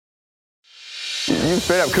You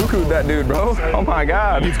straight up cuckooed that dude, bro. Oh my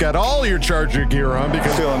God. You've got all your Charger gear on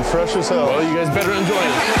because feeling fresh as hell. Well, you guys better enjoy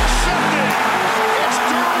it.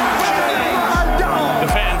 The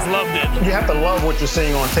fans loved it. You have to love what you're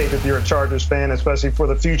seeing on tape if you're a Chargers fan, especially for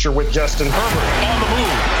the future with Justin Herbert. On the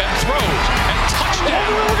move and throws and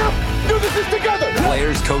touchdown. Do this together.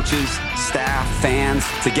 Players, coaches, staff, fans,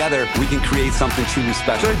 together we can create something truly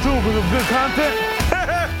special. Stay tuned for some good content.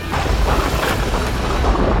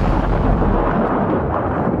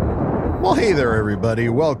 Well, hey there, everybody.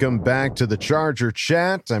 Welcome back to the Charger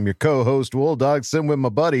Chat. I'm your co-host, Wool Dog, sitting with my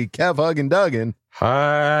buddy, Kev Huggin Duggan.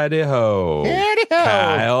 Howdy ho. Howdy ho.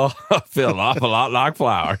 Kyle, feel an awful lot like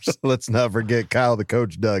flowers. Let's not forget Kyle, the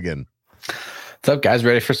Coach Duggan. What's up, guys?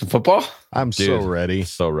 Ready for some football? I'm Dude, so ready.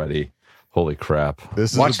 So ready. Holy crap.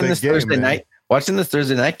 This is Watching a big this game, Thursday man. night. Watching this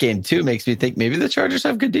Thursday night game too makes me think maybe the Chargers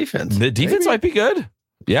have good defense. The defense might be good.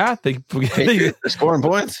 Yeah, They're scoring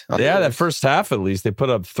points. yeah, that first half at least they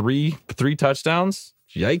put up three touchdowns.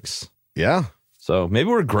 Yikes. Yeah. So maybe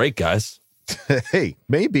we're great, guys. Hey,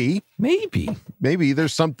 maybe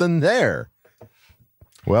there's something there.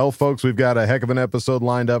 Well, folks, we've got a heck of an episode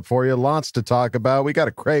lined up for you. Lots to talk about. We got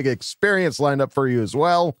a Craig experience lined up for you as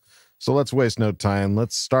well. So let's waste no time.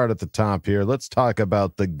 Let's start at the top here. Let's talk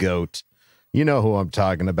about the GOAT. You know who I'm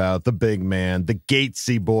talking about, the big man, the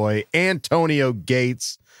Gatesy boy. Antonio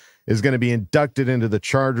Gates is going to be inducted into the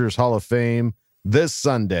Chargers Hall of Fame this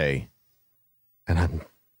Sunday. And I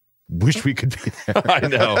wish we could be there. I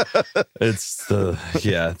know. It's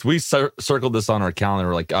we circled this on our calendar.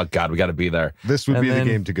 We're like, oh God, we got to be there. This would And be then-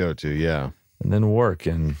 the game to go to, yeah. And then work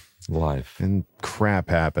and life. And crap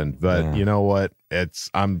happened. But Yeah. you know what?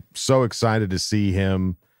 I'm so excited to see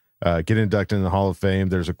him get inducted in the Hall of Fame.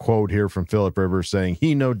 There's a quote here from Phillip Rivers saying,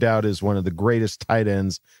 he no doubt is one of the greatest tight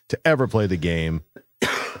ends to ever play the game.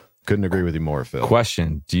 Couldn't agree with you more, Phil.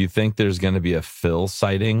 Question: do you think there's going to be a Phil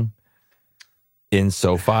sighting in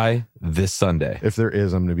SoFi this Sunday? If there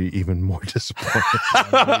is, I'm going to be even more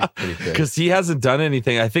disappointed. Because he hasn't done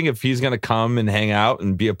anything. I think if he's going to come and hang out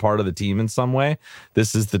and be a part of the team in some way,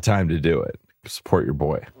 this is the time to do it. Support your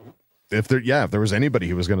boy. If there was anybody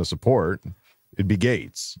he was going to support, it'd be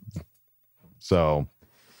Gates. So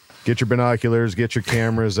get your binoculars, get your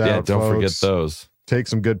cameras out. Yeah, don't forget folks. those. Take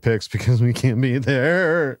some good picks because we can't be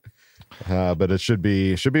there. But it should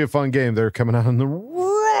be a fun game. They're coming out in the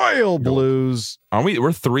Royal Blues. Aren't we? We're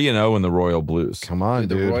 3-0 in the Royal Blues. Come on,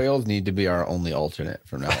 The dude. Royals need to be our only alternate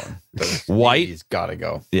from now on. White? He's got to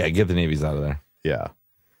go. Yeah, get the Navies out of there. Yeah.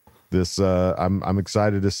 This I'm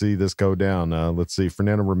excited to see this go down. Let's see.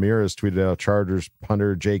 Fernando Ramirez tweeted out Chargers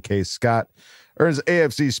punter J.K. Scott earns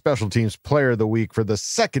AFC Special Teams Player of the Week for the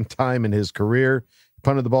second time in his career. He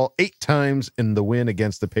punted the ball 8 times in the win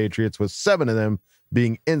against the Patriots, with 7 of them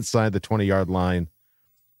being inside the 20-yard line.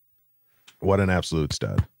 What an absolute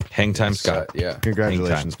stud. Hang time, Scott. Yeah.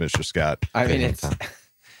 Congratulations, Mr. Scott. I mean, Hang time.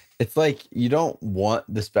 it's like you don't want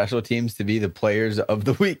the special teams to be the players of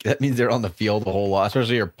the week. That means they're on the field a whole lot,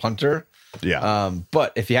 especially your punter. Yeah.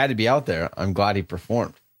 But if he had to be out there, I'm glad he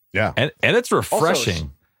performed. Yeah. And it's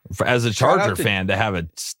refreshing as a shout out Charger to- fan to have a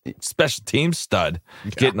special team stud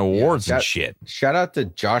getting awards and Shout- shit. Shout out to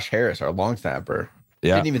Josh Harris, our long snapper.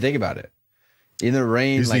 Yeah. Didn't even think about it. In the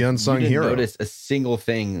rain, He's the unsung we didn't hero. Notice a single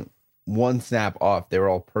thing, one snap off. They were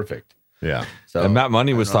all perfect. Yeah. So And Matt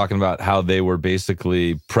Money I was don't know. talking about how they were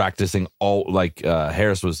basically practicing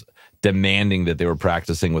Harris was demanding that they were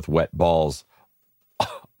practicing with wet balls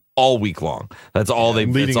all week long. That's all they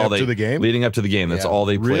Leading that's all up they, to the game? Leading up to the game. That's Yeah. all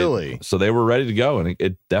they played. Really? So they were ready to go, and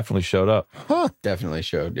it definitely showed up. Definitely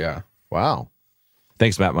showed. Yeah. Wow.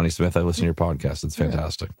 Thanks, Matt Money Smith. I listen to your podcast. It's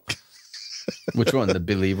fantastic. Which one? The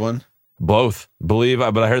Believe one? Both but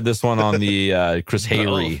I heard this one on the Chris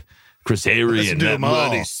Hayrie. Chris Hayrie Let's and do Matt 'em all.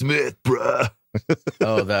 Money Smith, bruh.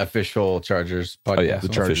 Oh, the official Chargers podcast. Oh, yeah. The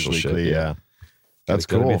Chargers Official shit, Weekly, yeah. That's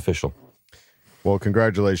Gotta be cool. official. Well,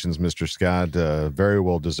 congratulations, Mr. Scott. Very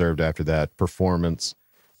well deserved after that performance.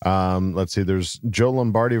 Let's see. There's Joe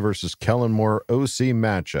Lombardi versus Kellen Moore OC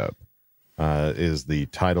matchup is the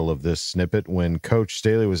title of this snippet. When Coach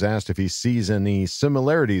Staley was asked if he sees any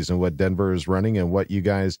similarities in what Denver is running and what you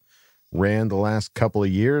guys ran the last couple of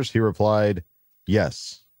years, he replied,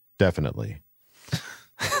 yes, definitely.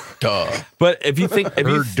 Duh. But if you think, but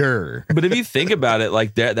if you think about it,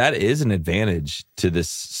 like that is an advantage to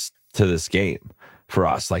this game for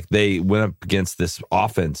us. Like they went up against this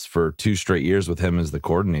offense for 2 straight years with him as the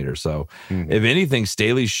coordinator. So if anything,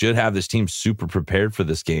 Staley should have this team super prepared for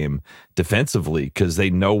this game defensively because they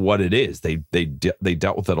know what it is. They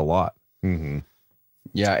dealt with it a lot. Mm-hmm.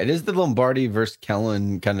 Yeah, it is the Lombardi versus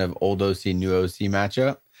Kellen kind of old OC, new OC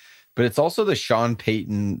matchup. but it's also the Sean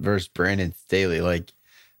Payton versus Brandon Staley. Like,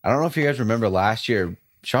 I don't know if you guys remember last year,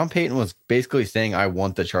 Sean Payton was basically saying, I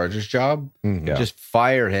want the Chargers job. Yeah. Just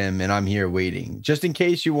fire him and I'm here waiting. Just in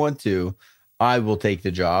case you want to, I will take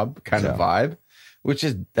the job kind of vibe,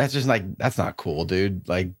 that's not cool, dude.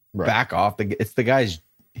 Like, back off. It's the guy's,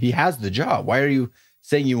 he has the job. Why are you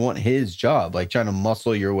saying you want his job? Like, trying to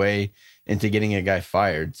muscle your way into getting a guy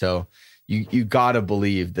fired. So you got to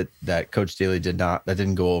believe that Coach Staley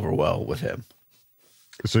didn't go over well with him.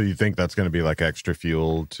 So you think that's going to be like extra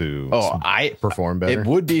fuel to perform better? It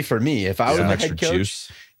would be for me if I was the head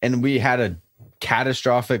coach and we had a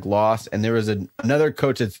catastrophic loss and there was another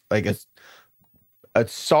coach that's like a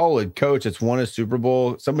solid coach that's won a Super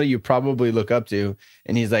Bowl, somebody you probably look up to,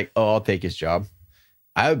 and he's like, oh, I'll take his job.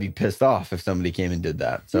 I would be pissed off if somebody came and did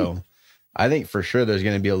that. So I think for sure there's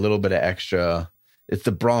going to be a little bit of extra. It's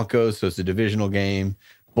the Broncos, so it's a divisional game.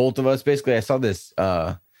 Both of us, basically, I saw this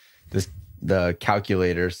the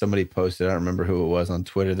calculator somebody posted, I don't remember who it was, on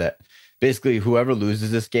Twitter, that basically whoever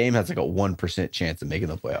loses this game has like a 1% chance of making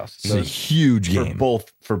the playoffs. So it's a huge game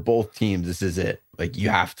for both teams. This is it. Like, you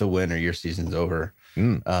have to win or your season's over.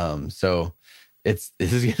 So there's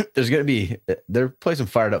going to be, they're playing some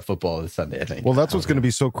fired up football this Sunday, I think. Well, that's what's going to be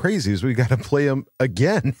so crazy is we got to play them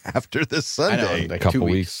again after this Sunday. Like a couple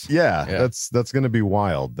weeks. Yeah, that's going to be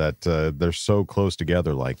wild that they're so close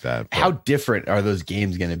together like that. But how different are those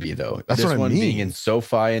games going to be, though? That's this what I one mean. being in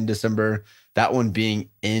SoFi in December, that one being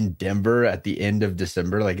in Denver at the end of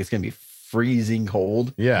December. Like, it's going to be freezing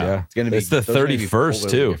cold. Yeah. It's going to be. It's the 31st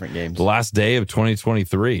too. Different games. The last day of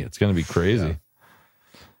 2023. It's going to be crazy. Yeah.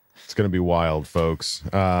 It's going to be wild, folks.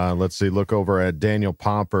 Let's see. Look over at Daniel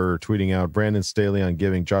Popper tweeting out Brandon Staley on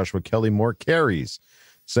giving Joshua Kelly more carries,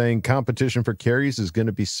 saying competition for carries is going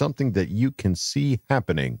to be something that you can see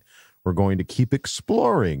happening. We're going to keep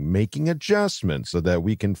exploring, making adjustments so that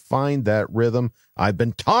we can find that rhythm I've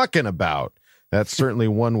been talking about. That's certainly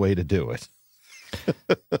one way to do it.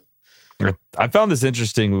 I found this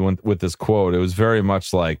interesting with this quote. It was very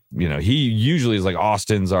much like, he usually is like,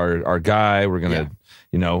 Austin's our guy. We're going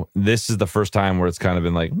to, this is the first time where it's kind of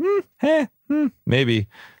been like, maybe,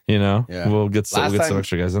 we'll get some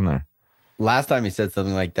extra guys in there. Last time he said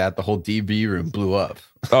something like that, the whole DB room blew up.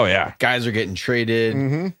 Oh, yeah. Guys are getting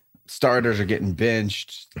traded. Starters are getting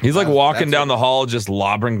benched. He's like walking down the hall, just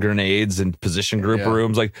lobbing grenades in position group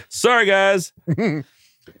rooms. Like, sorry, guys.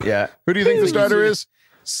 Yeah. Who do you think the starter is?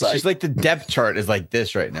 It's just like the depth chart is like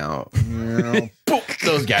this right now. Boom,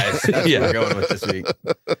 those guys. That's what we're going with this week.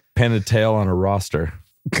 Pin a tail on a roster.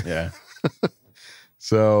 Yeah.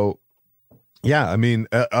 So, yeah, I mean,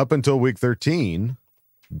 up until week 13,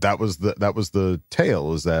 that was the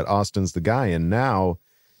tale, is that Austin's the guy, and now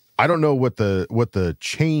I don't know what the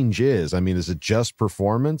change is. I mean, is it just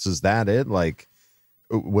performance? Is that it? Like,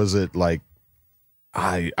 was it like,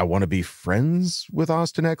 I want to be friends with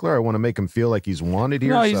Austin Eckler. I want to make him feel like he's wanted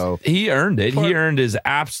here. No, he earned it. He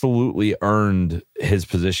absolutely earned his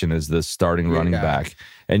position as the starting running back.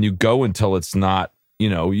 And you go until it's not,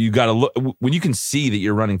 you got to look when you can see that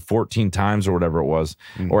you're running 14 times or whatever it was,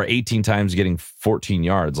 or 18 times getting 14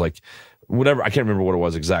 yards. Like, whatever, I can't remember what it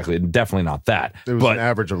was exactly. Definitely not that. It was an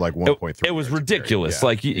average of like 1.3. It was ridiculous.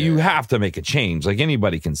 Like, you have to make a change. Like,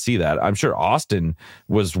 anybody can see that. I'm sure Austin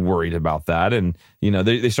was worried about that. And,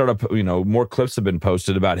 they started, more clips have been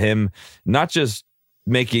posted about him not just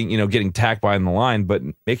making, getting tacked behind the line, but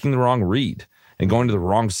making the wrong read and going to the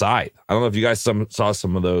wrong side. I don't know if you guys saw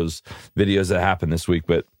some of those videos that happened this week,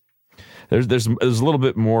 but there's a little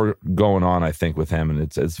bit more going on, I think, with him, and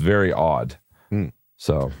it's very odd.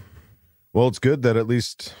 So. Well, it's good that at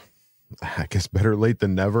least, I guess, better late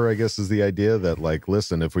than never, I guess, is the idea that, like,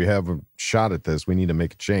 listen, if we have a shot at this, we need to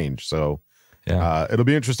make a change. So it'll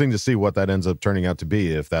be interesting to see what that ends up turning out to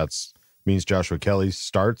be, if that means Joshua Kelly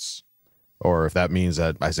starts, or if that means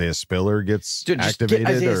that Isaiah Spiller gets activated.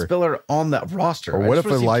 Get Isaiah Spiller on that roster. Or what if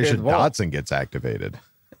Elijah Dotson gets activated?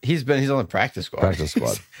 He's on the practice squad.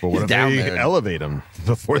 But what if they elevate him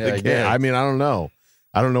before the game? Yeah. I mean, I don't know.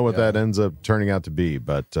 I don't know what that ends up turning out to be,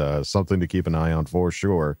 but something to keep an eye on for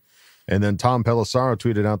sure. And then Tom Pelissaro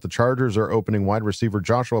tweeted out the Chargers are opening wide receiver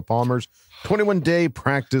Joshua Palmer's 21-day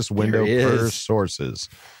practice window per sources.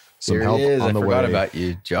 Some help on the way. I forgot about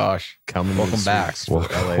you, Josh. Welcome back.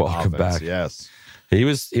 Welcome back. Yes.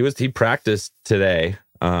 He practiced today,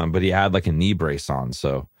 but he had like a knee brace on. So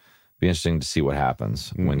it'll be interesting to see what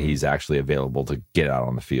happens when he's actually available to get out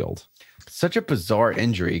on the field. Such a bizarre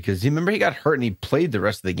injury, because remember he got hurt and he played the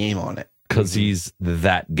rest of the game on it. Because he's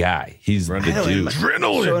that guy. He's the dude.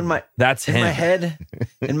 Adrenaline. That's him.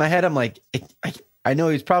 In my head, I'm like, I know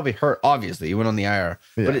he's probably hurt. Obviously, he went on the IR,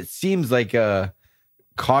 but it seems like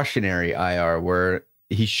cautionary IR where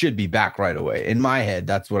he should be back right away. In my head,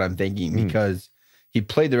 that's what I'm thinking because he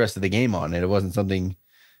played the rest of the game on it. It wasn't something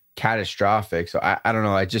catastrophic. So I don't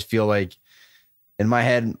know. I just feel like in my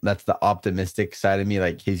head, that's the optimistic side of me.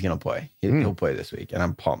 Like he's going to play. He'll play this week and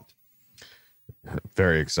I'm pumped.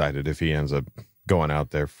 Very excited if he ends up going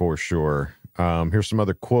out there for sure. Here's some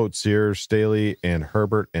other quotes here. Staley and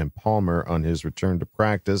Herbert and Palmer on his return to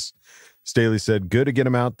practice. Staley said, good to get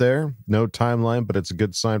him out there. No timeline, but it's a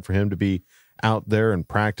good sign for him to be out there and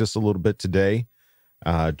practice a little bit today.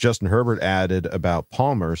 Justin Herbert added about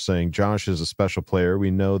Palmer, saying, Josh is a special player.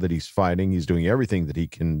 We know that he's fighting. He's doing everything that he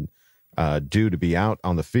can do to be out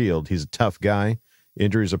on the field. He's a tough guy.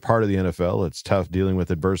 Injuries are part of the NFL. It's tough dealing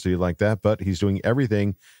with adversity like that, but he's doing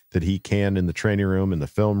everything that he can in the training room, in the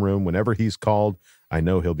film room. Whenever he's called, I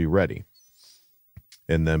know he'll be ready.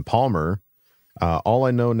 And then Palmer, all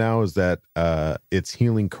I know now is that it's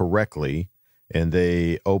healing correctly, and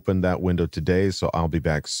they opened that window today, so I'll be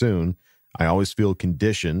back soon. I always feel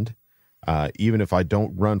conditioned. Even if I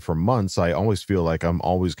don't run for months, I always feel like I'm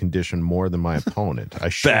always conditioned more than my opponent.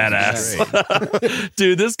 Badass.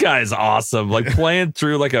 Dude, this guy's awesome. Like playing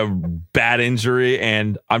through like a bad injury,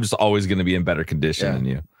 and I'm just always going to be in better condition than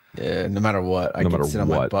you. Yeah, no matter what. I can sit on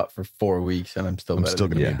my butt for 4 weeks, and I'm still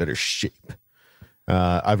going to be in better shape.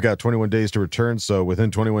 I've got 21 days to return, so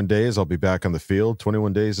within 21 days, I'll be back on the field.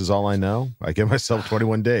 21 days is all I know. I give myself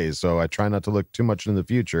 21 days, so I try not to look too much in the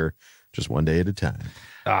future, just one day at a time.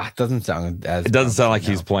 It doesn't sound as. It doesn't sound like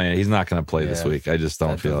he's playing. He's not going to play this week. I just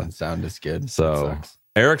don't feel it. Sound as good. So,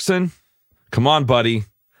 Erickson, come on, buddy.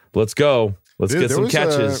 Let's go. Let's get some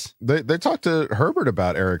catches. They talked to Herbert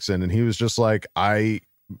about Erickson, and he was just like, I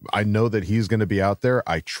know that he's going to be out there.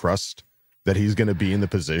 I trust that he's going to be in the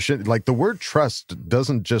position. Like the word trust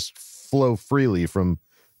doesn't just flow freely from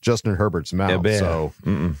Justin Herbert's mouth.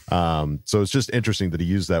 So it's just interesting that he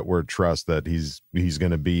used that word trust, that he's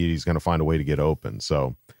going to find a way to get open.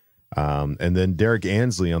 So, and then Derek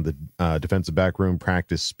Ansley on the defensive back room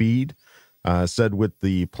practice speed said, with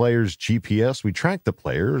the players' GPS, we track the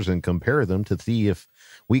players and compare them to see if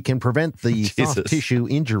we can prevent the soft tissue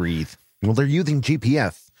injuries. Well, they're using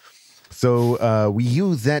GPS. So we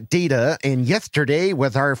use that data, and yesterday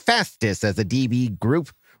was our fastest as a DB group,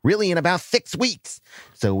 really in about 6 weeks.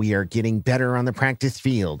 So we are getting better on the practice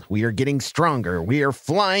field. We are getting stronger. We are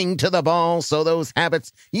flying to the ball, so those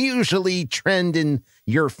habits usually trend in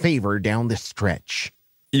your favor down the stretch.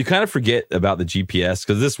 You kind of forget about the GPS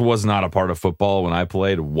because this was not a part of football when I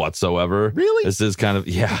played whatsoever. Really? This is kind of,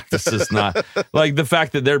 this is not like the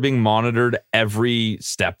fact that they're being monitored every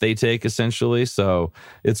step they take, essentially. So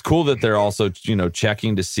it's cool that they're also,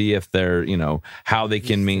 checking to see if they're, how they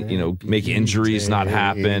can, make injuries not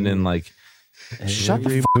happen. And like, shut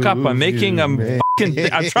the fuck up. I'm making I'm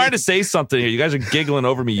trying to say something here. You guys are giggling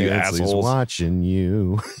over me, you assholes. Watching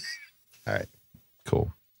you. All right.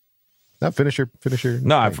 Cool. No, finisher.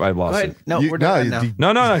 No, I've lost it. No, we're done now.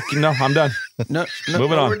 No, I'm done. No,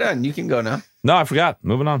 moving on. We're done. You can go now. No, I forgot.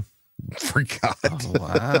 Moving on. Forgot. Oh,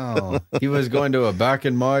 wow. He was going to a back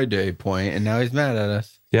in my day point, and now he's mad at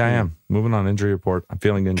us. Yeah, I am. Moving on. Injury report. I'm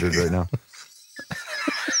feeling injured right now.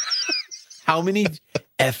 How many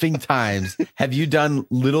effing times have you done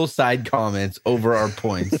little side comments over our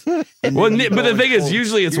points? And but the thing is,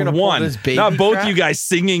 usually it's one, not both crap? You guys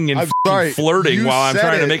singing and flirting while I'm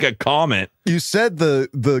trying to make a comment. You said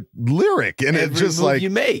the lyric, and every it just like you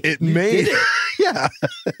make it made it. Yeah.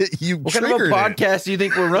 What kind of a podcast do you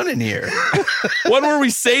think we're running here? One where we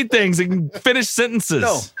say things and finish sentences.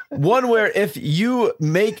 No, one where if you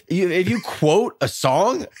quote a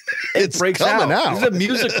song, it breaks out. This is a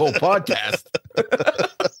musical podcast.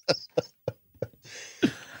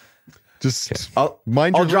 Just I'll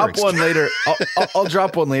drop one later. I'll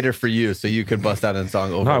drop one later for you, so you can bust out a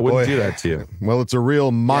song over. No, I wouldn't do that to you. Well, it's a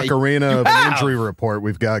real Macarena of an injury report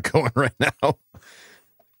we've got going right now.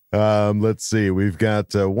 Let's see. We've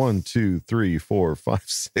got 1, 2, 3, 4, 5,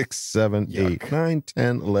 6, 7, 8, 9,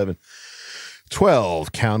 10, 11,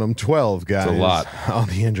 12. Count them, 12 guys. That's a lot on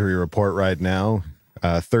the injury report right now.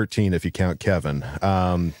 13 if you count Kevin.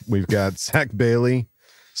 We've got Zach Bailey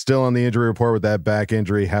still on the injury report with that back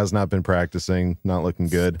injury. Has not been practicing. Not looking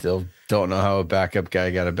good. Still don't know how a backup guy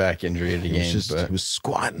got a back injury at a game. He was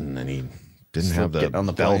squatting and he didn't have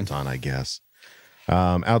the belt on, I guess.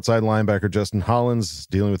 Outside linebacker Justin Hollins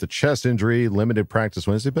dealing with a chest injury. Limited practice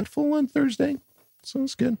Wednesday, but full on Thursday. So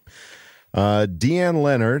it's good. Deanne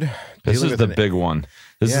Leonard. This is the big one.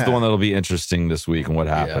 This is the one that'll be interesting this week and what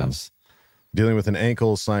happens. Dealing with an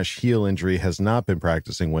ankle/heel injury, has not been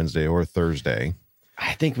practicing Wednesday or Thursday.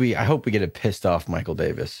 I hope we get a pissed off Michael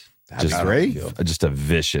Davis. Just a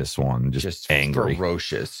vicious one. Just angry.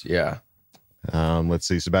 Ferocious. Yeah. Let's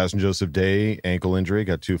see. Sebastian Joseph Day, ankle injury,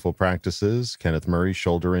 got 2 full practices. Kenneth Murray,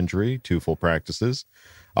 shoulder injury, 2 full practices.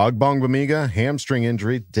 Ogbongbemiga, hamstring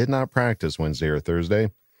injury, did not practice Wednesday or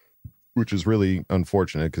Thursday, which is really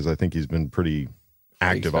unfortunate because I think he's been pretty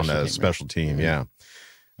active on that special team. Yeah.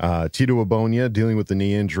 Tito Abonia dealing with the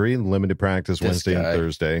knee injury, limited practice Wednesday and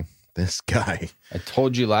Thursday. This guy. I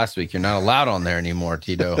told you last week you're not allowed on there anymore,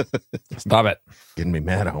 Tito. Stop it. Getting me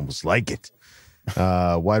mad. I almost like it.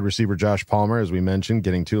 Wide receiver Josh Palmer, as we mentioned,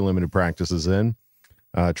 getting 2 limited practices in.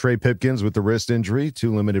 Trey Pipkins with the wrist injury,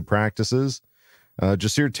 2 limited practices.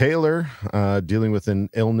 Jasir Taylor dealing with an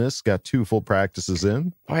illness, got 2 full practices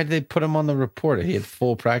in. Why did they put him on the report? He had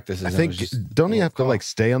full practices. I think, don't you have to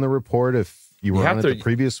stay on the report if you were on it the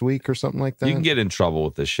previous week or something like that? You can get in trouble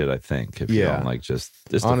with this shit, I think, if you don't just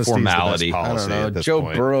the formality. I don't know.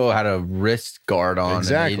 Joe Burrow had a wrist guard on,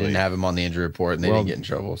 exactly. And they didn't have him on the injury report, and they didn't get in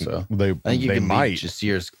trouble. So I think you can make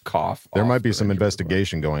Jasir's cough. There might be some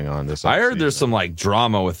investigation going on this. I heard there's some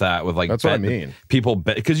drama with that, with that's what I mean. People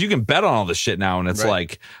bet because you can bet on all this shit now, and it's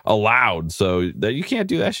allowed, so that you can't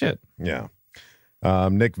do that shit. Yeah.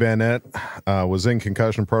 Nick Van Nett was in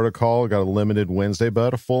concussion protocol, got a limited Wednesday,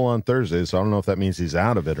 but a full on Thursday. So I don't know if that means he's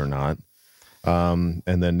out of it or not. And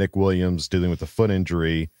then Nick Williams dealing with a foot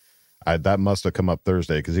injury. That must have come up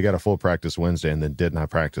Thursday because he got a full practice Wednesday and then did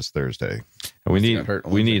not practice Thursday. And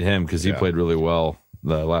we need him because he played really well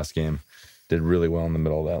the last game. Did really well in the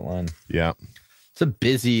middle of that line. Yeah. It's a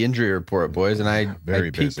busy injury report, boys. And I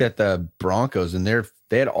peeked at the Broncos, and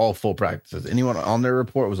they had all full practices. Anyone on their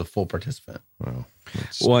report was a full participant. Wow.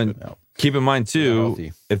 And keep in mind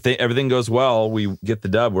too, if everything goes well, we get the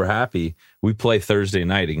dub, we're happy. We play Thursday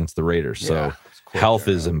night against the Raiders, so health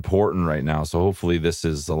is important right now. So hopefully this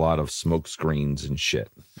is a lot of smoke screens and shit.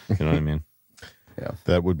 You know what I mean? Yeah,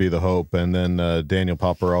 that would be the hope. And then Daniel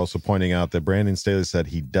Popper also pointing out that Brandon Staley said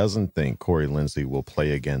he doesn't think Corey Linsley will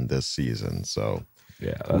play again this season. So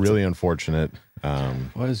really unfortunate.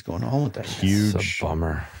 What is going on with that? Huge it's a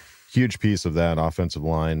bummer. Huge piece of that offensive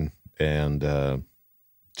line, and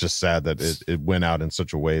just sad that it went out in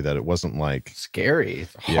such a way that it wasn't scary.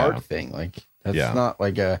 It's a hard thing. That's not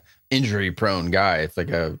like a injury prone guy. It's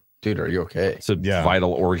like a dude, are you okay? It's a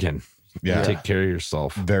vital organ. Yeah. Take care of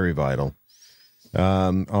yourself. Very vital.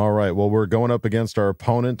 All right. Well, we're going up against our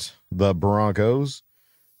opponent, the Broncos,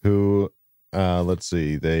 who let's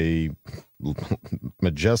see, they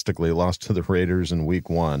majestically lost to the Raiders in week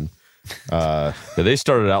 1. They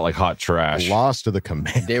started out like hot trash. Lost to the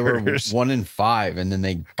Commanders. They were 1-5, and then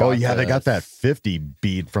they they got that 50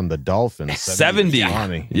 beat from the Dolphins. 70.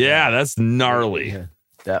 Yeah, that's gnarly. Yeah.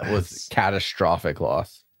 That was catastrophic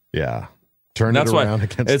loss. Yeah. That's why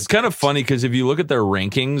it's kind of funny because if you look at their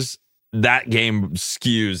rankings, that game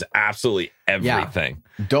skews absolutely everything.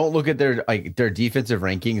 Yeah. Don't look at their defensive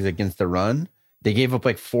rankings against the run. They gave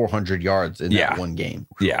up 400 yards in that one game.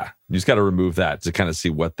 Yeah. You just got to remove that to kind of see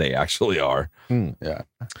what they actually are. Yeah.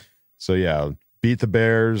 So, beat the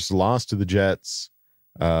Bears, lost to the Jets,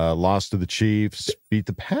 lost to the Chiefs, beat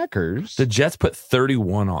the Packers. The Jets put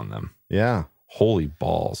 31 on them. Yeah. Holy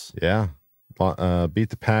balls. Yeah. Beat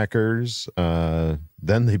the Packers.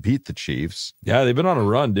 Then they beat the Chiefs. Yeah, they've been on a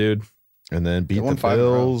run, dude. And then beat the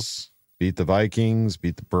Bills, beat the Vikings,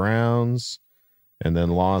 beat the Browns, and then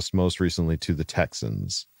lost most recently to the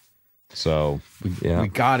Texans. So we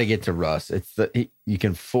got to get to Russ. It's you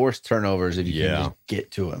can force turnovers if you can just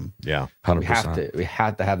get to him. Yeah, 100%. We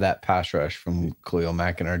have to have that pass rush from Khalil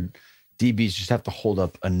Mack, and our DBs just have to hold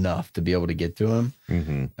up enough to be able to get to him.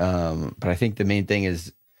 Mm-hmm. But I think the main thing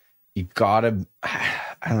is you gotta.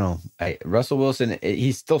 I don't know. Russell Wilson,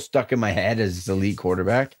 he's still stuck in my head as his elite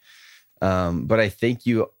quarterback. But I think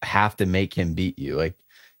you have to make him beat you.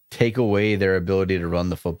 Take away their ability to run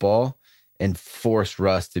the football and force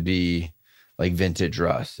Russ to be like vintage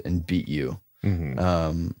Russ and beat you.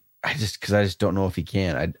 Mm-hmm. I just don't know if he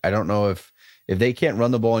can. I don't know if they can't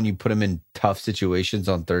run the ball and you put him in tough situations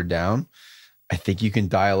on third down. I think you can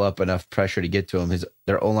dial up enough pressure to get to him.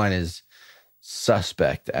 Their O-line is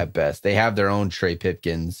suspect at best. They have their own Trey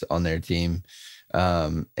Pipkins on their team.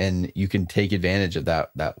 And you can take advantage of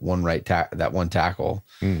that one tackle.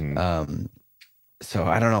 Mm-hmm. So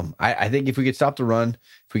I don't know. I think if we could stop the run,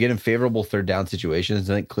 if we get in favorable third down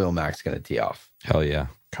situations, I think Khalil Mack's going to tee off. Hell yeah.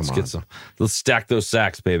 Let's stack those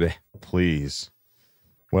sacks, baby. Please.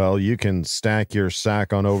 Well, you can stack your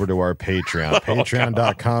sack on over to our Patreon,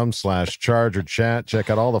 patreon.com/ChargerChat.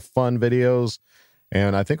 Check out all the fun videos.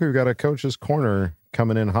 And I think we've got a Coach's Corner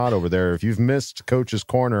coming in hot over there. If you've missed Coach's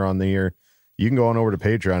Corner on the year, you can go on over to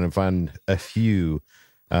Patreon and find a few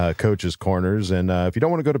Coach's Corners. And if you don't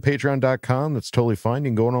want to go to patreon.com, that's totally fine. You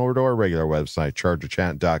can go on over to our regular website,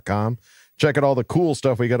 chargerchat.com. Check out all the cool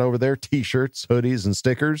stuff we got over there, t-shirts, hoodies, and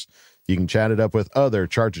stickers. You can chat it up with other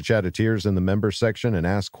Charger Chatteteers in the members section and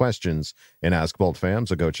ask questions and Ask Bolt fam.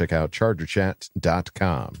 So go check out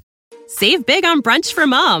chargerchat.com. Save big on brunch for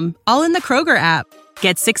mom, all in the Kroger app.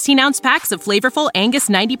 Get 16-ounce packs of flavorful Angus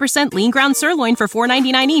 90% lean ground sirloin for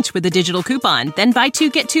 $4.99 each with a digital coupon. Then buy 2,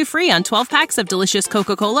 get 2 free on 12 packs of delicious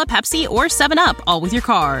Coca-Cola, Pepsi, or 7-Up, all with your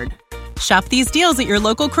card. Shop these deals at your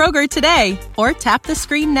local Kroger today, or tap the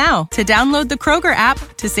screen now to download the Kroger app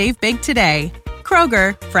to save big today.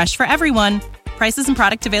 Kroger, fresh for everyone. Prices and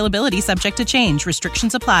product availability subject to change.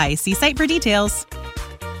 Restrictions apply. See site for details.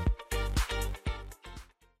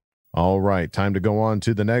 All right, time to go on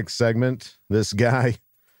to the next segment. This guy,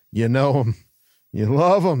 you know him, you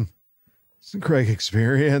love him. It's the Craig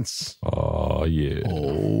Experience. Oh, yeah.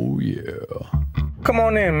 Oh, yeah. Come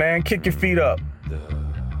on in, man. Kick your feet up.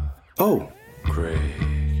 Oh. Craig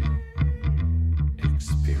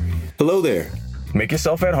Experience. Hello there. Make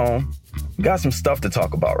yourself at home. Got some stuff to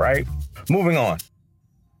talk about, right? Moving on.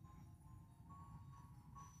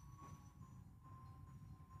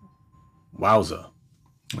 Wowza.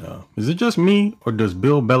 Is it just me, or does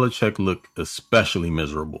Bill Belichick look especially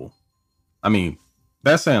miserable? I mean,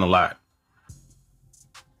 that's saying a lot.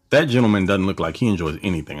 That gentleman doesn't look like he enjoys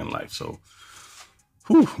anything in life, so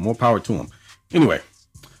more power to him. Anyway,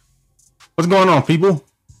 what's going on, people?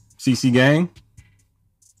 CC gang,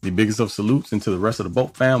 the biggest of salutes, and to the rest of the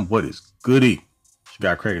Bolt fam, what is goody? It's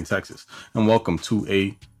your guy Craig in Texas, and welcome to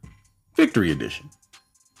a victory edition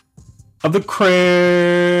of the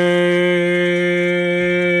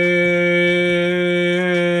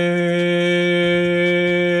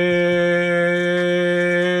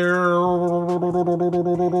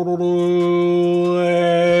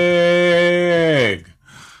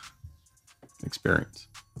Experience.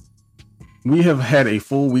 We have had a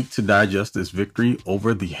full week to digest this victory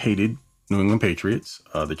over the hated New England Patriots,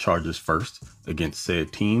 the Chargers first against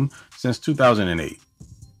said team since 2008.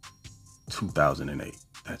 2008.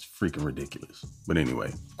 That's freaking ridiculous. But anyway,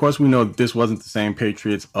 of course, we know that this wasn't the same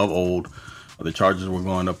Patriots of old. The Chargers were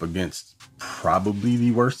going up against probably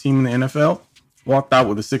the worst team in the NFL. Walked out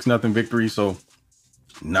with a 6-0 victory. So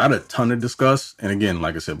not a ton to discuss. And again,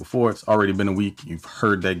 like I said before, it's already been a week. You've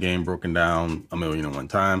heard that game broken down 1,000,001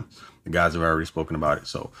 times. The guys have already spoken about it.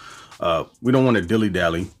 So we don't want to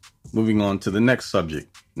dilly-dally. Moving on to the next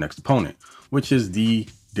subject, next opponent, which is the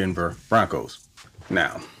Denver Broncos.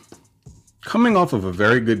 Now, coming off of a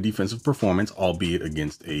very good defensive performance, albeit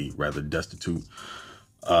against a rather destitute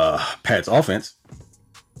Pats offense,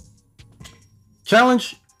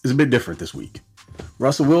 challenge is a bit different this week.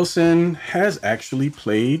 Russell Wilson has actually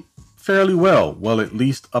played fairly well. Well, at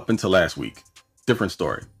least up until last week. Different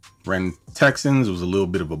story. Ran Texans, was a little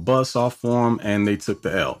bit of a buzzsaw for him, and they took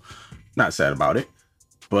the L. Not sad about it.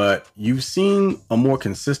 But you've seen a more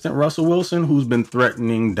consistent Russell Wilson who's been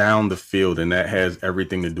threatening down the field, and that has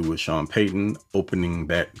everything to do with Sean Payton opening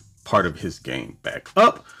that part of his game back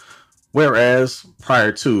up. Whereas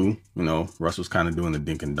prior to, Russ was kind of doing the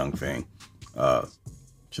dink and dunk thing.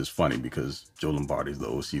 Which is funny because Joe Lombardi's the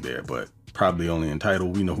OC there, but probably only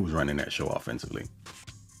entitled. We know who's running that show offensively.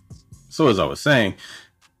 So as I was saying,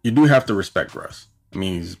 you do have to respect Russ. I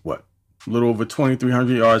mean, he's a little over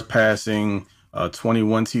 2,300 yards passing,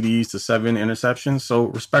 21 TDs to 7 interceptions. So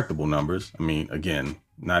respectable numbers. I mean, again,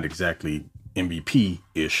 not exactly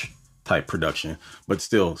MVP-ish type production, but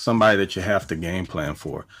still somebody that you have to game plan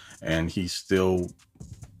for. And he's still,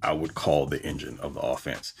 I would call, the engine of the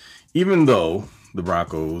offense. Even though the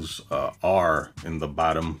Broncos are in the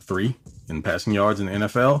bottom 3 in passing yards in the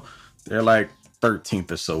NFL, they're like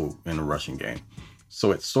 13th or so in the rushing game.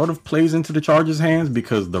 So it sort of plays into the Chargers' hands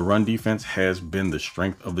because the run defense has been the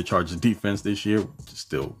strength of the Chargers' defense this year, which is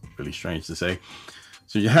still really strange to say.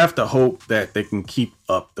 So you have to hope that they can keep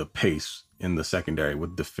up the pace in the secondary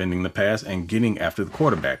with defending the pass and getting after the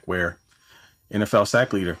quarterback, where NFL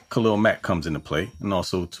sack leader Khalil Mack comes into play, and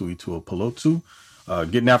also Tui Tuipulotu.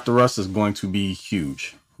 Getting after Russ is going to be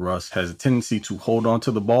huge. Russ has a tendency to hold on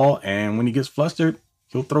to the ball, and when he gets flustered,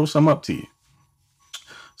 he'll throw some up to you.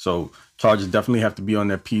 So Chargers definitely have to be on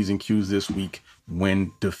their P's and Q's this week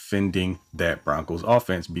when defending that Broncos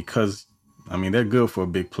offense because, I mean, they're good for a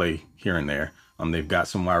big play here and there. They've got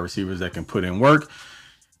some wide receivers that can put in work.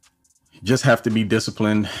 You just have to be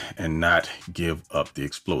disciplined and not give up the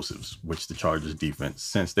explosives, which the Chargers defense,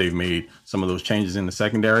 since they've made some of those changes in the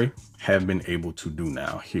secondary, have been able to do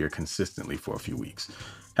now here consistently for a few weeks.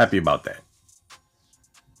 Happy about that.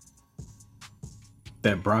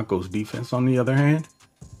 That Broncos defense, on the other hand,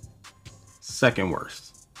 second worst.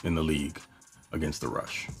 in the league against the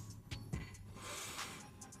rush.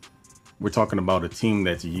 We're talking about a team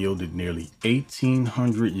that's yielded nearly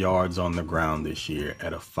 1,800 yards on the ground this year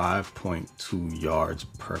at a 5.2 yards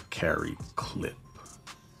per carry clip.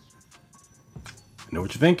 I know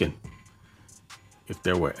what you're thinking. If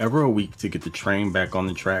there were ever a week to get the train back on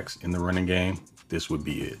the tracks in the running game, this would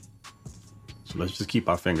be it. So let's just keep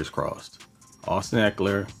our fingers crossed. Austin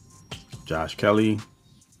Eckler, Josh Kelly.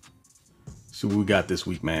 See what we got this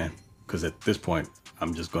week, man. Because at this point,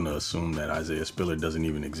 I'm just going to assume that Isaiah Spiller doesn't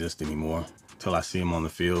even exist anymore. Until I see him on the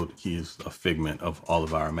field, he is a figment of all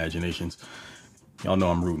of our imaginations. Y'all know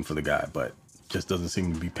I'm rooting for the guy, but just doesn't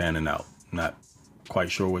seem to be panning out. Not quite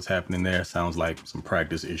sure what's happening there. Sounds like some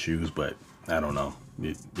practice issues, but I don't know.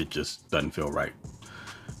 It just doesn't feel right.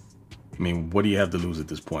 I mean, what do you have to lose at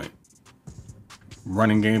this point?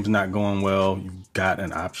 Running game's not going well. You've got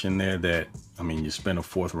an option there that, I mean, you spent a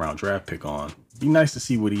 4th round draft pick on. Be nice to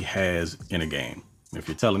see what he has in a game. If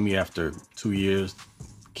you're telling me after 2 years,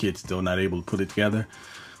 kid's still not able to put it together,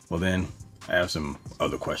 well then I have some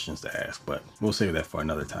other questions to ask, but we'll save that for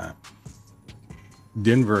another time.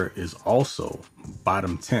 Denver is also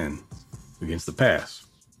bottom 10 against the pass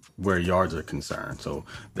where yards are concerned. So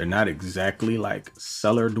they're not exactly like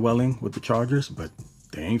cellar dwelling with the Chargers, but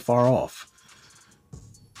they ain't far off.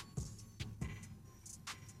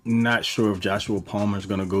 Not sure if Joshua Palmer is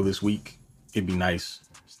going to go this week. It'd be nice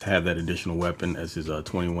to have that additional weapon as his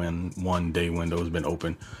 21-day window has been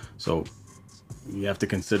open. So you have to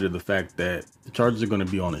consider the fact that the Chargers are going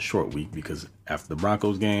to be on a short week because after the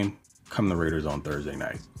Broncos game, come the Raiders on Thursday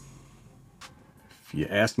night. If you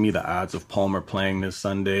ask me the odds of Palmer playing this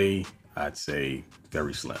Sunday, I'd say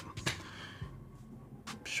very slim.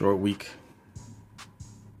 Short week,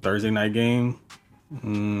 Thursday night game,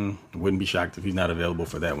 wouldn't be shocked if he's not available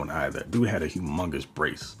for that one either. Dude had a humongous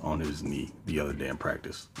brace on his knee the other day in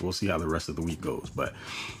practice. We'll see how the rest of the week goes. But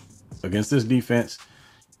against this defense,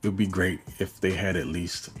 it would be great if they had at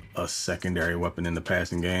least a secondary weapon in the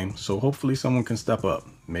passing game. So hopefully someone can step up.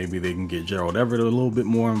 Maybe they can get Gerald Everett a little bit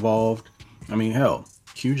more involved. I mean, hell,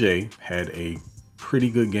 QJ had a pretty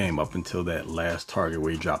good game up until that last target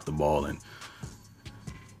where he dropped the ball. And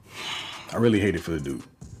I really hate it for the dude.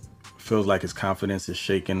 Feels like his confidence is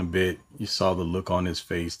shaking a bit. You saw the look on his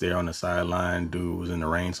face there on the sideline. Dude was in the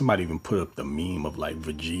rain. Somebody even put up the meme of like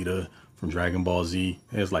Vegeta from Dragon Ball Z.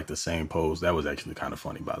 It's like the same pose. That was actually kind of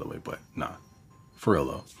funny, by the way, but nah, for real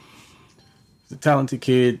though. He's a talented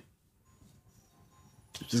kid.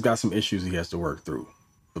 Just got some issues he has to work through.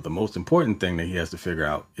 But the most important thing that he has to figure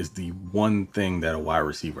out is the one thing that a wide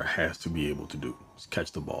receiver has to be able to do is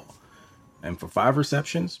catch the ball. And for 5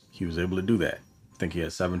 receptions, he was able to do that. I think he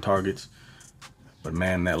had 7 targets, but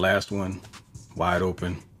man, that last one, wide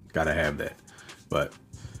open, gotta have that. But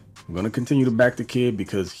I'm gonna continue to back the kid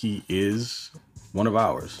because he is one of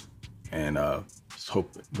ours, and just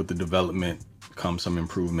hope with the development comes some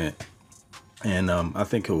improvement, and I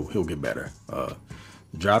think he'll get better. The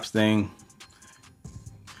drops thing,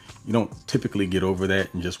 you don't typically get over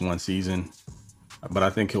that in just one season. But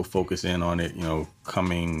I think he'll focus in on it,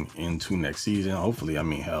 coming into next season. Hopefully, I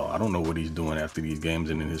mean, hell, I don't know what he's doing after these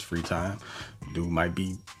games and in his free time. Dude might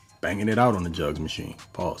be banging it out on the jugs machine.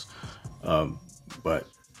 Pause. But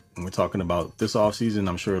when we're talking about this offseason,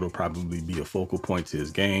 I'm sure it'll probably be a focal point to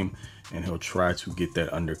his game, and he'll try to get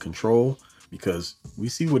that under control because we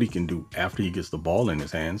see what he can do after he gets the ball in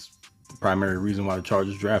his hands. The primary reason why the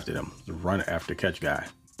Chargers drafted him, the run after catch guy.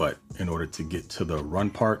 But in order to get to the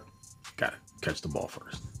run part, got to catch the ball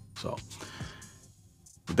first. So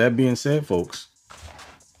with that being said, folks,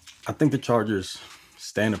 I think the Chargers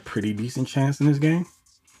stand a pretty decent chance in this game.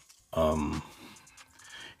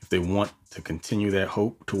 If they want to continue that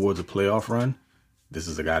hope towards a playoff run, this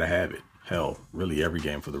is a guy to have it. Hell, really every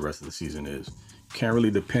game for the rest of the season is. You can't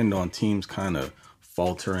really depend on teams kind of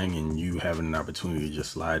faltering and you having an opportunity to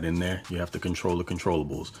just slide in there. You have to control the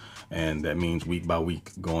controllables. And that means week by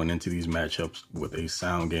week going into these matchups with a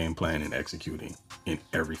sound game plan and executing in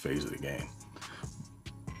every phase of the game.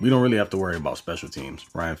 We don't really have to worry about special teams.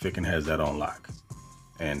 Ryan Ficken has that on lock.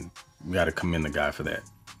 And we got to commend the guy for that.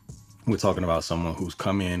 We're talking about someone who's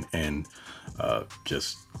come in and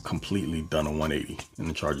just completely done a 180 in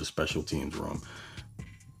the Chargers special teams room.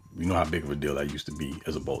 You know how big of a deal that used to be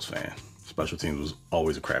as a Bolts fan. Special teams was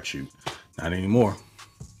always a crapshoot. Not anymore.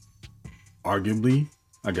 Arguably,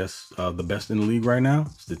 I guess, the best in the league right now.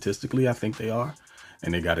 Statistically, I think they are.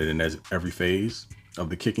 And they got it in every phase of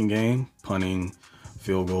the kicking game. Punting,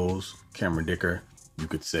 field goals. Cameron Dicker, you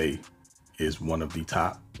could say, is one of the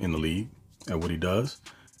top in the league at what he does.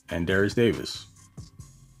 And Darius Davis,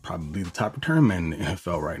 probably the top return man in the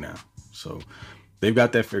NFL right now. So they've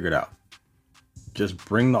got that figured out. Just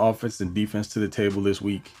bring the offense and defense to the table this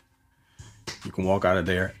week. You can walk out of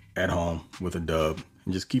there at home with a dub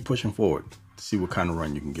and just keep pushing forward to see what kind of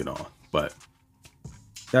run you can get on. But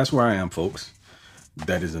that's where I am, folks.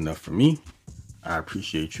 That is enough for me. I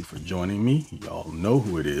appreciate you for joining me. Y'all know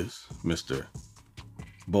who it is, Mr.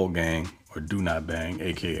 Bolt Gang or Do Not Bang,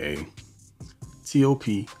 aka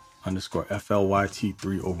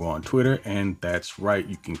TOP_FLYT3 over on Twitter. And that's right,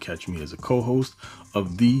 you can catch me as a co-host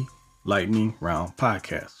of the Lightning Round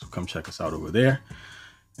podcast. So come check us out over there.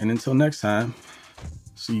 And until next time,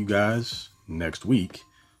 see you guys next week.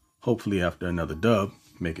 Hopefully after another dub,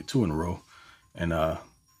 make it 2 in a row. And you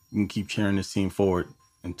can keep cheering this team forward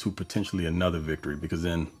into potentially another victory, because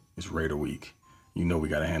then it's Raider week. You know we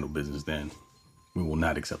got to handle business then. We will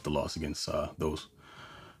not accept the loss against those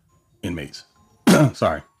inmates.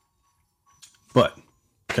 Sorry. But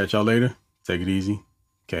catch y'all later. Take it easy.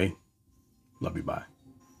 Okay. Love you. Bye.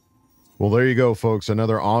 Well, there you go, folks.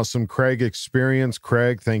 Another awesome Craig experience.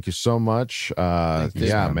 Craig, thank you so much.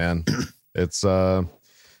 Man. It's a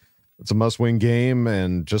must-win game,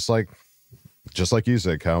 and just like you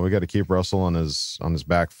said, Kyle, we got to keep Russell on his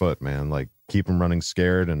back foot, man. Like, keep him running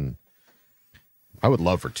scared. And I would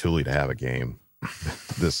love for Thule to have a game.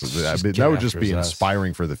 That would just be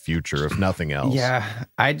inspiring for the future, if nothing else. Yeah,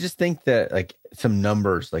 I just think that like some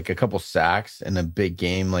numbers, like a couple sacks in a big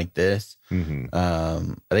game like this, I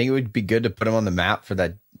think it would be good to put him on the map for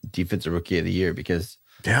that defensive rookie of the year, because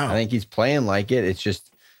I think he's playing like it. It's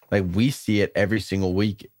just like we see it every single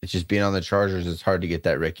week. It's just being on the Chargers. It's hard to get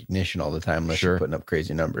that recognition all the time unless you're putting up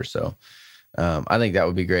crazy numbers. So I think that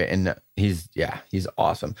would be great. And he's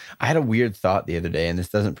awesome. I had a weird thought the other day, and this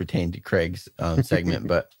doesn't pertain to Craig's segment,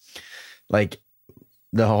 but like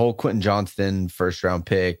the whole Quentin Johnston first round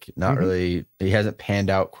pick, not really, he hasn't panned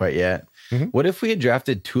out quite yet. What if we had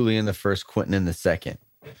drafted Thule in the first, Quentin in the second?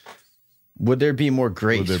 Would there be more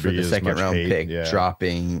grace for the second round pick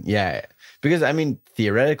dropping? Yeah. Because I mean,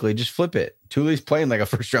 theoretically, just flip it. Thule's playing like a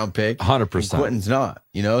first round pick. 100%. Quentin's not,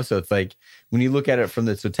 so it's like, when you look at it from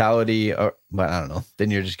the totality, but I don't know, then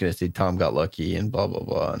you're just going to say Tom got lucky and blah, blah,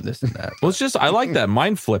 blah, and this and that. Well, it's just, I like that.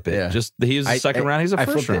 Mind flip it. Yeah. Just, he's a second round. He's a first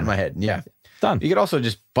round. I flipped it in my head. Yeah. Done. You could also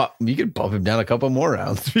just bump him down a couple more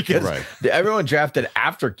rounds, because everyone drafted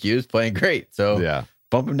after Q is playing great. So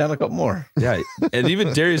bump him down a couple more. Yeah. And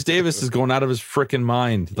even Darius Davis is going out of his freaking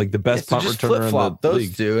mind. Like the best punt returner flip-flop in the those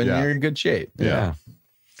league. two, and you're in good shape. Yeah.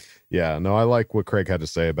 No, I like what Craig had to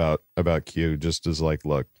say about Q. Just as like,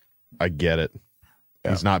 look, I get it.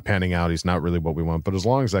 He's not panning out. He's not really what we want. But as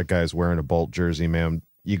long as that guy's wearing a Bolt jersey, man,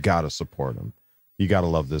 you got to support him. You got to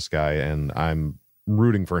love this guy. And I'm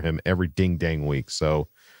rooting for him every ding-dang week. So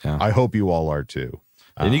I hope you all are too.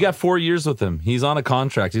 And you got 4 years with him. He's on a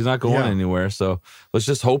contract. He's not going anywhere. So let's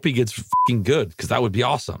just hope he gets fucking good, because that would be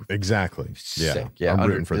awesome. Exactly. Sick. Yeah. I'm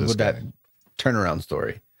rooting for this guy. That turnaround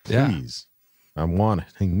story. Please. I want it.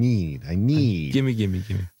 I need. Gimme.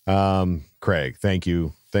 Craig, thank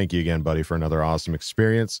you. Thank you again, buddy, for another awesome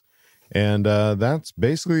experience. And that's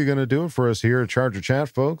basically going to do it for us here at Charger Chat,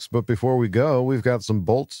 folks. But before we go, we've got some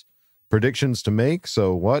Bolt predictions to make.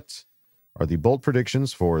 So what are the Bolt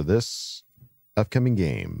predictions for this upcoming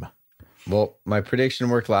game? Well, my prediction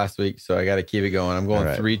worked last week, so I got to keep it going. I'm going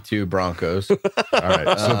 3-2 Broncos. All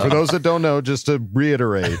right. So for those that don't know, just to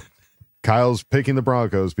reiterate, Kyle's picking the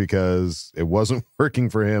Broncos because it wasn't working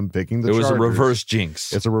for him picking the Chargers. It was a reverse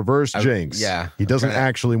jinx. It's a reverse jinx. Yeah. He doesn't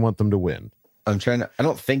actually want them to win. I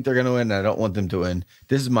don't think they're going to win. And I don't want them to win.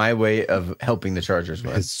 This is my way of helping the Chargers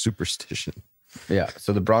win. His superstition. Yeah.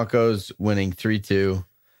 So the Broncos winning 3-2.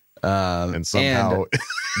 And somehow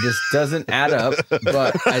this doesn't add up,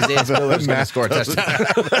 but Isaiah Spiller's going to score a touchdown.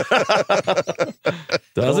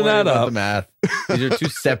 Doesn't add up. The math. These are two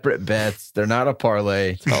separate bets. They're not a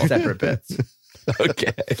parlay. Separate bets.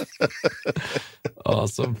 Okay.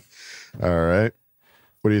 Awesome. All right.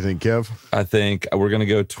 What do you think, Kev? I think we're going to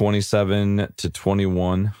go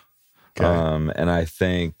 27-21. Okay. And I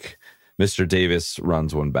think Mr. Davis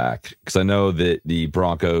runs one back, because I know that the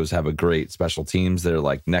Broncos have a great special teams. They're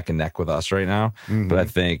like neck and neck with us right now, but I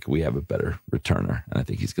think we have a better returner, and I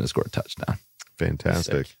think he's going to score a touchdown.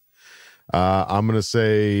 Fantastic. I'm going to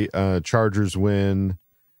say Chargers win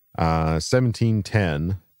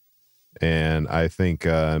 17-10, and I think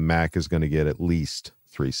Mac is going to get at least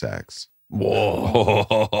 3 sacks.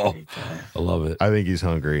 Whoa. I love it. I think he's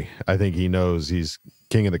hungry. I think he knows he's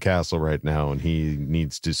king of the castle right now, and he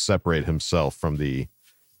needs to separate himself from the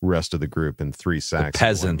rest of the group in 3 sacks. The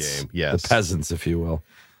peasants. In one game. Yes. The peasants, if you will.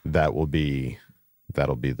 That'll be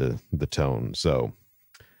the tone. So,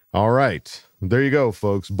 all right. There you go,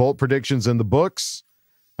 folks. Bolt predictions in the books.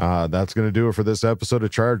 That's going to do it for this episode of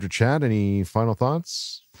Charger Chat. Any final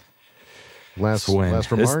thoughts? Last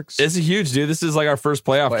remarks? It's a huge, dude. This is like our first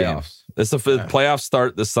playoff game. It's the playoffs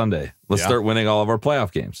start this Sunday. Let's start winning all of our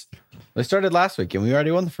playoff games. They started last week, and we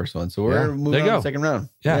already won the first one, so we're moving on to the second round.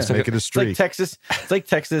 Yeah, make it a streak. It's like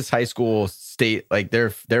Texas high school state, like their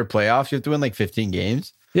playoffs. You have to win like 15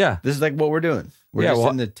 games. Yeah, this is like what we're doing. We're just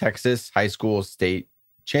in the Texas high school state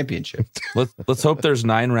championship. Let's hope there's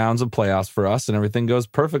 9 rounds of playoffs for us, and everything goes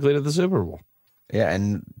perfectly to the Super Bowl. Yeah,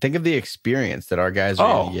 and think of the experience that our guys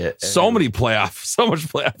are going to get. So much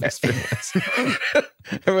playoff experience.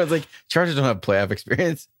 Everyone's like, Chargers don't have playoff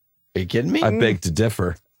experience. Are you kidding me? I beg to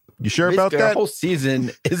differ. You sure about that? Our whole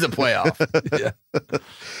season is a playoff. Yeah.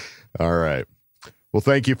 All right. Well,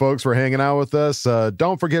 thank you, folks, for hanging out with us.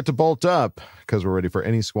 Don't forget to bolt up because we're ready for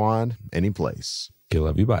any squad, any place. Okay,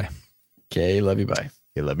 love you, bye. Okay, love you, bye.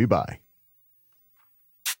 Okay, love you, bye.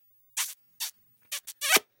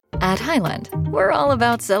 At Highland, we're all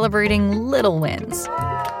about celebrating little wins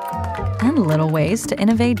and little ways to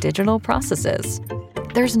innovate digital processes.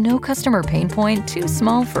 There's no customer pain point too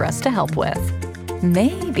small for us to help with.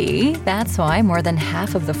 Maybe that's why more than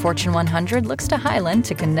half of the Fortune 100 looks to Highland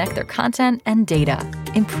to connect their content and data,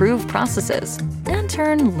 improve processes, and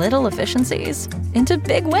turn little efficiencies into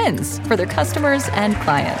big wins for their customers and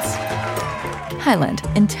clients. Highland,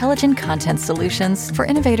 intelligent content solutions for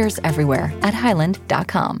innovators everywhere at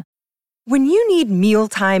highland.com. When you need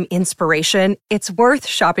mealtime inspiration, it's worth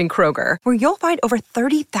shopping Kroger, where you'll find over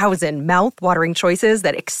 30,000 mouth-watering choices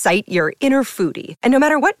that excite your inner foodie. And no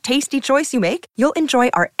matter what tasty choice you make, you'll enjoy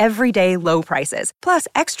our everyday low prices, plus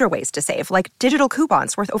extra ways to save, like digital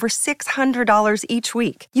coupons worth over $600 each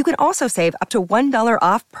week. You can also save up to $1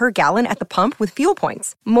 off per gallon at the pump with fuel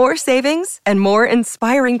points. More savings and more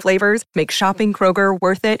inspiring flavors make shopping Kroger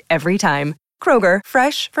worth it every time. Kroger,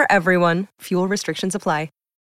 fresh for everyone. Fuel restrictions apply.